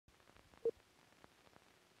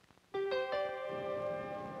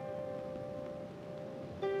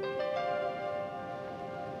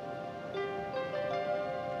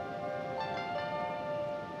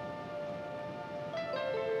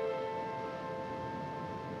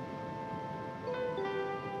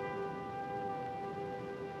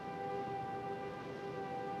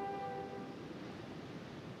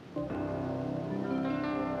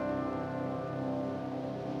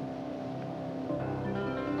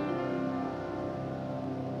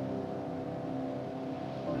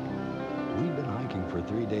for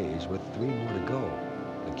 3 days with 3 more to go.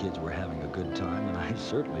 The kids were having a good time, and I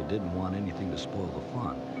certainly didn't want anything to spoil the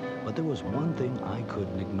fun. But there was one thing I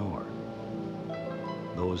couldn't ignore.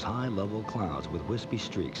 Those high-level clouds with wispy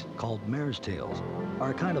streaks, called mare's tails,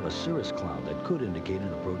 are a kind of a cirrus cloud that could indicate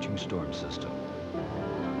an approaching storm system.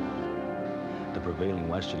 The prevailing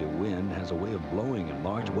westerly wind has a way of blowing in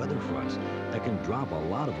large weather fronts that can drop a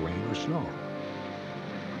lot of rain or snow.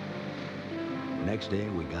 Next day,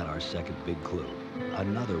 we got our second big clue,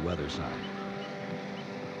 another weather sign.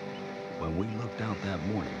 When we looked out that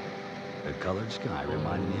morning, the colored sky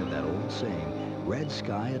reminded me of that old saying, red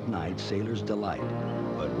sky at night, sailors delight,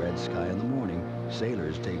 but red sky in the morning,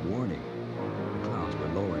 sailors take warning. The clouds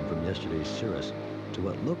were lowering from yesterday's cirrus to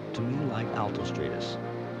what looked to me like altostratus.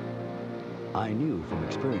 I knew from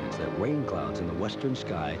experience that rain clouds in the western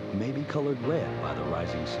sky may be colored red by the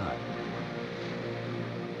rising sun.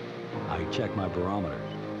 I checked my barometer.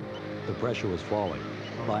 The pressure was falling.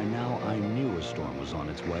 By now, I knew a storm was on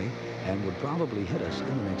its way and would probably hit us in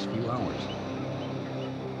the next few hours.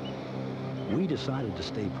 We decided to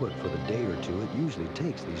stay put for the day or two it usually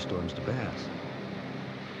takes these storms to pass.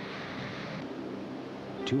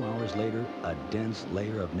 2 hours later, a dense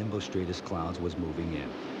layer of nimbostratus clouds was moving in.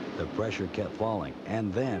 The pressure kept falling,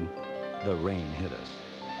 and then the rain hit us.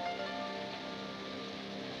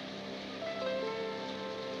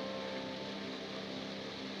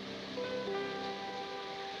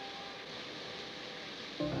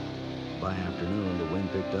 By afternoon, the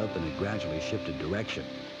wind picked up and it gradually shifted direction.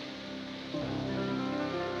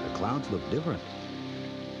 The clouds looked different.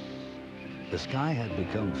 The sky had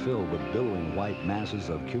become filled with billowing white masses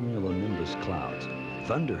of cumulonimbus clouds,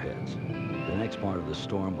 thunderheads. The next part of the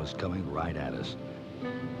storm was coming right at us.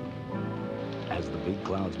 As the big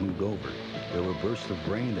clouds moved over, there were bursts of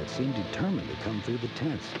rain that seemed determined to come through the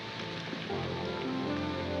tents.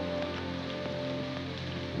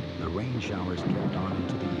 The rain showers kept on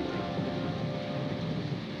into the evening.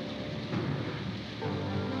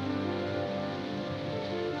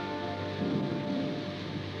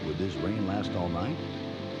 Would this rain last all night?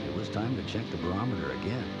 It was time to check the barometer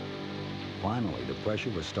again. Finally, the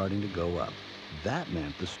pressure was starting to go up. That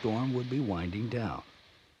meant the storm would be winding down.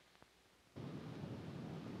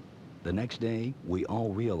 The next day, we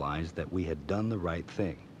all realized that we had done the right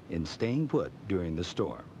thing in staying put during the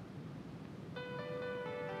storm.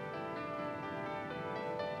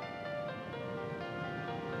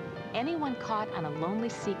 Anyone caught on a lonely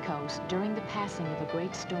seacoast during the passing of a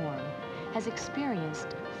great storm has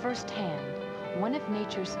experienced firsthand one of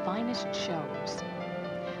nature's finest shows.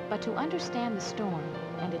 But to understand the storm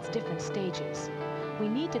and its different stages, we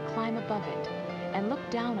need to climb above it and look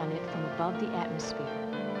down on it from above the atmosphere.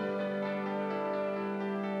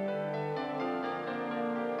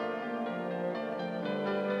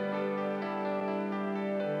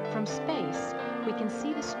 From space, we can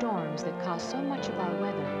see the storms that cause so much of our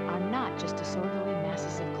weather are not just disorderly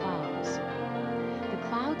masses of clouds. The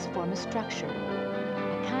clouds form a structure,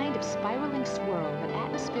 a kind of spiraling swirl that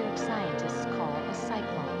atmospheric scientists call a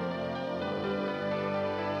cyclone.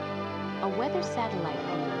 A weather satellite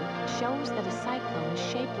view shows that a cyclone is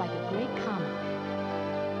shaped like a great comet.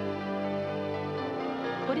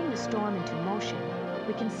 Putting the storm into motion,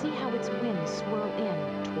 we can see how its winds swirl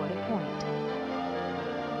in toward a point.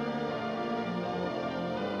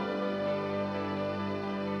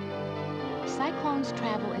 Cyclones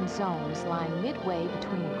travel in zones lying midway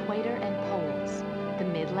between equator and poles, the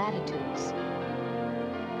mid-latitudes.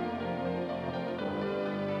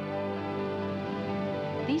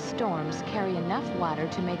 These storms carry enough water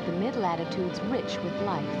to make the mid-latitudes rich with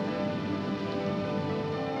life.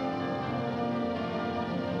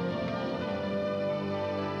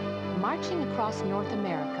 Marching across North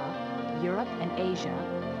America, Europe, and Asia,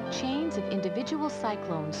 chains of individual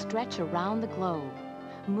cyclones stretch around the globe,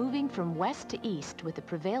 moving from west to east with the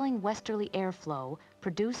prevailing westerly airflow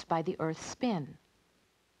produced by the Earth's spin.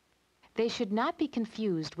 They should not be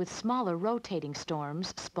confused with smaller rotating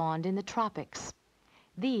storms spawned in the tropics.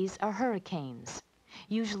 These are hurricanes,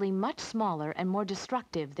 usually much smaller and more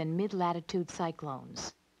destructive than mid-latitude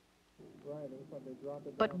cyclones.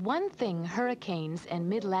 But one thing hurricanes and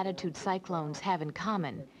mid-latitude cyclones have in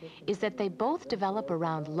common is that they both develop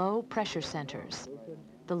around low pressure centers,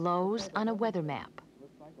 the lows on a weather map.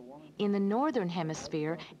 In the northern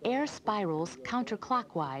hemisphere, air spirals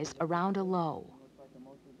counterclockwise around a low.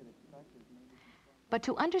 But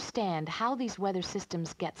to understand how these weather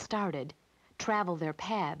systems get started, travel their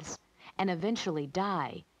paths, and eventually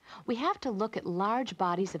die, we have to look at large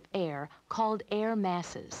bodies of air called air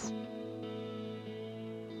masses.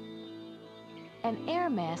 An air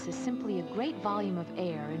mass is simply a great volume of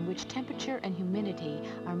air in which temperature and humidity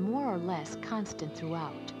are more or less constant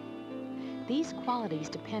throughout. These qualities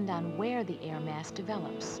depend on where the air mass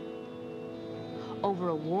develops. Over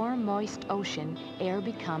a warm, moist ocean, air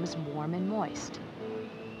becomes warm and moist.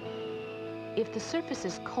 If the surface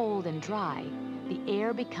is cold and dry, the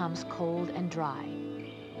air becomes cold and dry.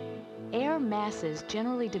 Air masses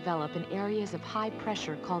generally develop in areas of high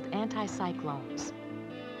pressure called anticyclones.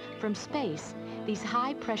 From space, these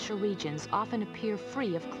high-pressure regions often appear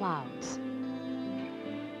free of clouds.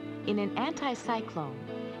 In an anticyclone,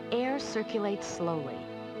 air circulates slowly.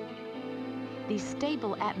 These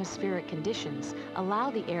stable atmospheric conditions allow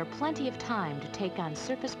the air plenty of time to take on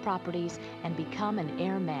surface properties and become an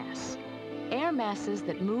air mass. Air masses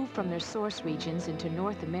that move from their source regions into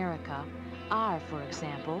North America are, for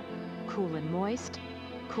example, cool and moist,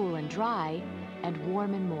 cool and dry, and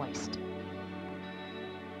warm and moist.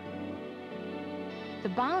 The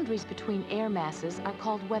boundaries between air masses are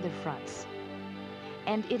called weather fronts,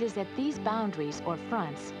 and it is at these boundaries or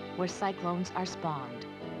fronts where cyclones are spawned.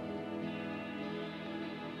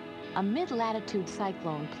 A mid-latitude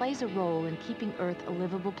cyclone plays a role in keeping Earth a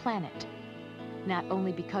livable planet, not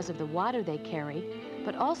only because of the water they carry,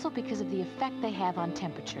 but also because of the effect they have on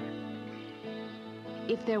temperature.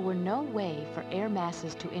 If there were no way for air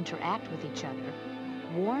masses to interact with each other,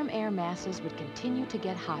 warm air masses would continue to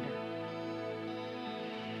get hotter,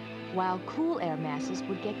 while cool air masses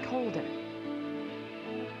would get colder.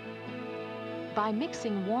 By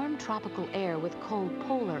mixing warm tropical air with cold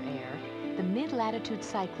polar air, the mid-latitude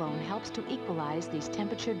cyclone helps to equalize these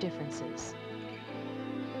temperature differences.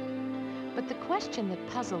 But the question that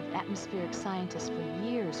puzzled atmospheric scientists for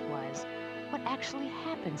years was, what actually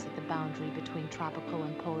happens at the boundary between tropical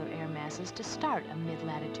and polar air masses to start a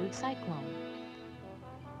mid-latitude cyclone?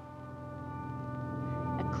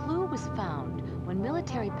 A clue was found when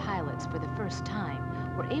military pilots for the first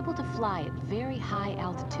time were able to fly at very high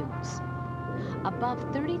altitudes.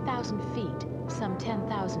 Above 30,000 feet, some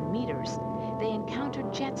 10,000 meters, they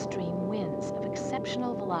encountered jet stream winds of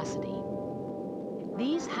exceptional velocity.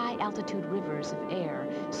 These high-altitude rivers of air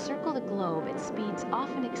circle the globe at speeds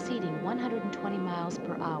often exceeding 120 miles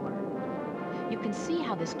per hour. You can see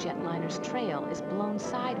how this jetliner's trail is blown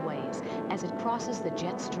sideways as it crosses the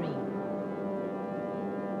jet stream.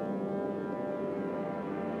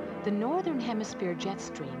 The northern hemisphere jet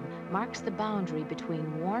stream marks the boundary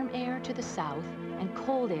between warm air to the south and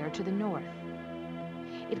cold air to the north.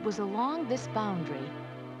 It was along this boundary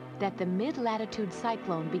that the mid-latitude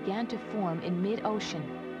cyclone began to form in mid-ocean,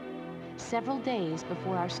 several days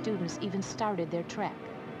before our students even started their trek.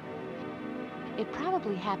 It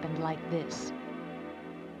probably happened like this.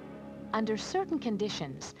 Under certain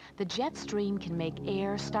conditions, the jet stream can make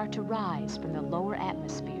air start to rise from the lower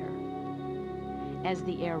atmosphere. As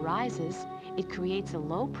the air rises, it creates a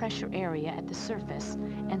low-pressure area at the surface,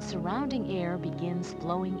 and surrounding air begins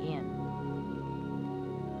flowing in.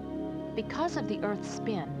 Because of the Earth's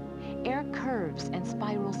spin, air curves and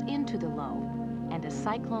spirals into the low, and a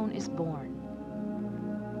cyclone is born.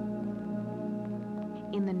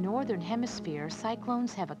 In the northern hemisphere,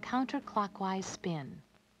 cyclones have a counterclockwise spin.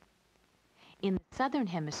 In the southern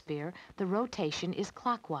hemisphere, the rotation is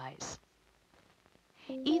clockwise.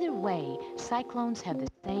 Either way, cyclones have the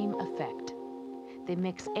same effect. They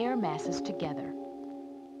mix air masses together.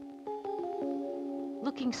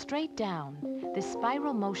 Looking straight down, the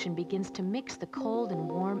spiral motion begins to mix the cold and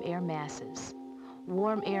warm air masses.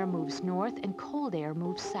 Warm air moves north and cold air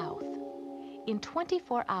moves south. In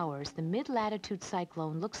 24 hours, the mid-latitude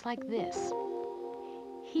cyclone looks like this.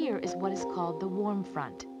 Here is what is called the warm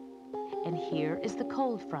front, and here is the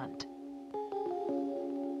cold front.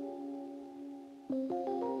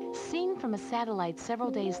 Seen from a satellite several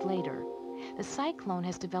days later, the cyclone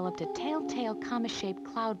has developed a telltale comma-shaped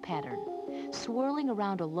cloud pattern, swirling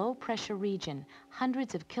around a low-pressure region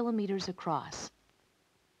hundreds of kilometers across.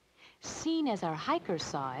 Seen as our hikers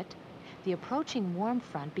saw it, the approaching warm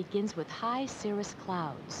front begins with high cirrus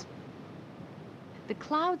clouds. The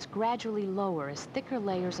clouds gradually lower as thicker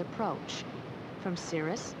layers approach, from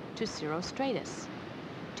cirrus to cirrostratus,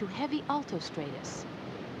 to heavy altostratus,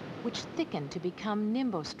 which thicken to become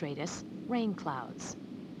nimbostratus, rain clouds.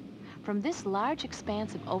 From this large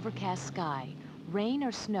expanse of overcast sky, rain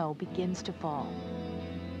or snow begins to fall.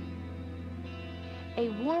 A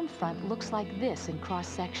warm front looks like this in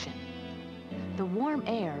cross-section. The warm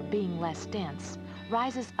air, being less dense,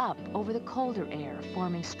 rises up over the colder air,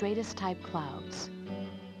 forming stratus-type clouds.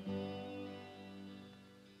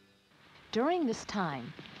 During this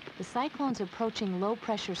time, the cyclone's approaching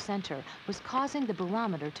low-pressure center was causing the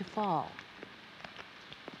barometer to fall.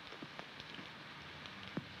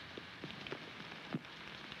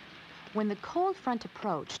 When the cold front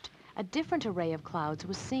approached, a different array of clouds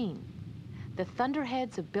was seen. The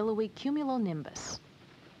thunderheads of billowy cumulonimbus.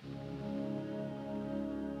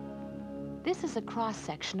 This is a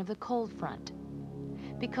cross-section of the cold front.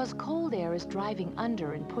 Because cold air is driving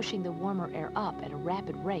under and pushing the warmer air up at a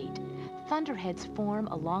rapid rate, thunderheads form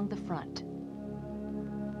along the front.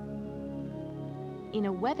 In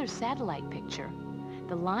a weather satellite picture,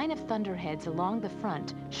 the line of thunderheads along the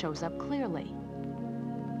front shows up clearly.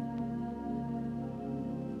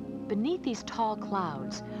 Beneath these tall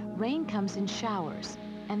clouds, rain comes in showers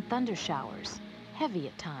and thunder showers, heavy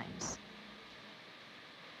at times.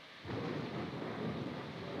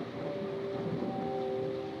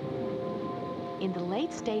 In the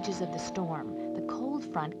late stages of the storm, the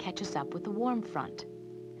cold front catches up with the warm front.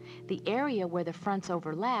 The area where the fronts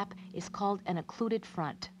overlap is called an occluded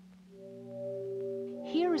front.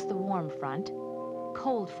 Here is the warm front,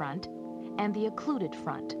 cold front, and the occluded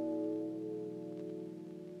front.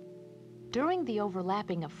 During the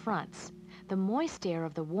overlapping of fronts, the moist air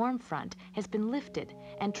of the warm front has been lifted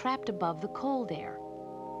and trapped above the cold air.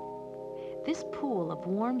 This pool of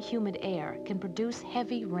warm, humid air can produce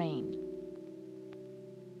heavy rain.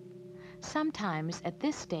 Sometimes, at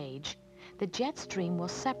this stage, the jet stream will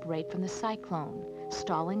separate from the cyclone,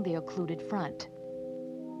 stalling the occluded front.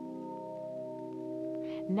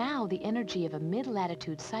 Now the energy of a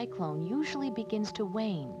mid-latitude cyclone usually begins to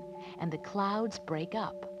wane, and the clouds break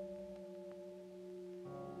up.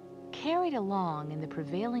 Carried along in the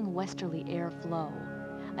prevailing westerly air flow,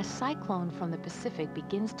 a cyclone from the Pacific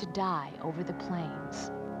begins to die over the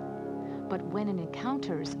plains. But when it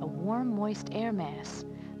encounters a warm, moist air mass,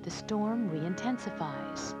 the storm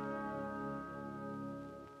re-intensifies.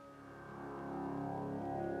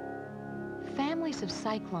 Families of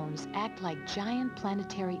cyclones act like giant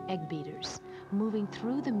planetary egg beaters, moving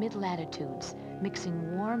through the mid-latitudes,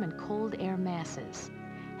 mixing warm and cold air masses,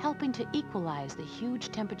 helping to equalize the huge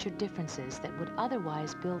temperature differences that would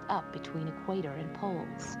otherwise build up between equator and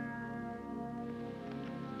poles.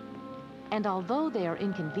 And although they are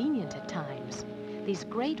inconvenient at times, these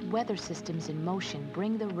great weather systems in motion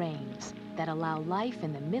bring the rains that allow life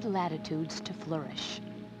in the mid-latitudes to flourish.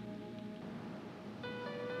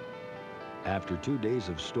 After 2 days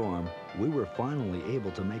of storm, we were finally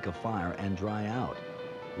able to make a fire and dry out.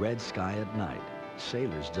 Red sky at night,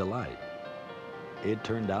 sailor's delight. It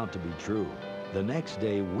turned out to be true. The next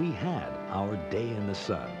day, we had our day in the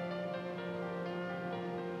sun.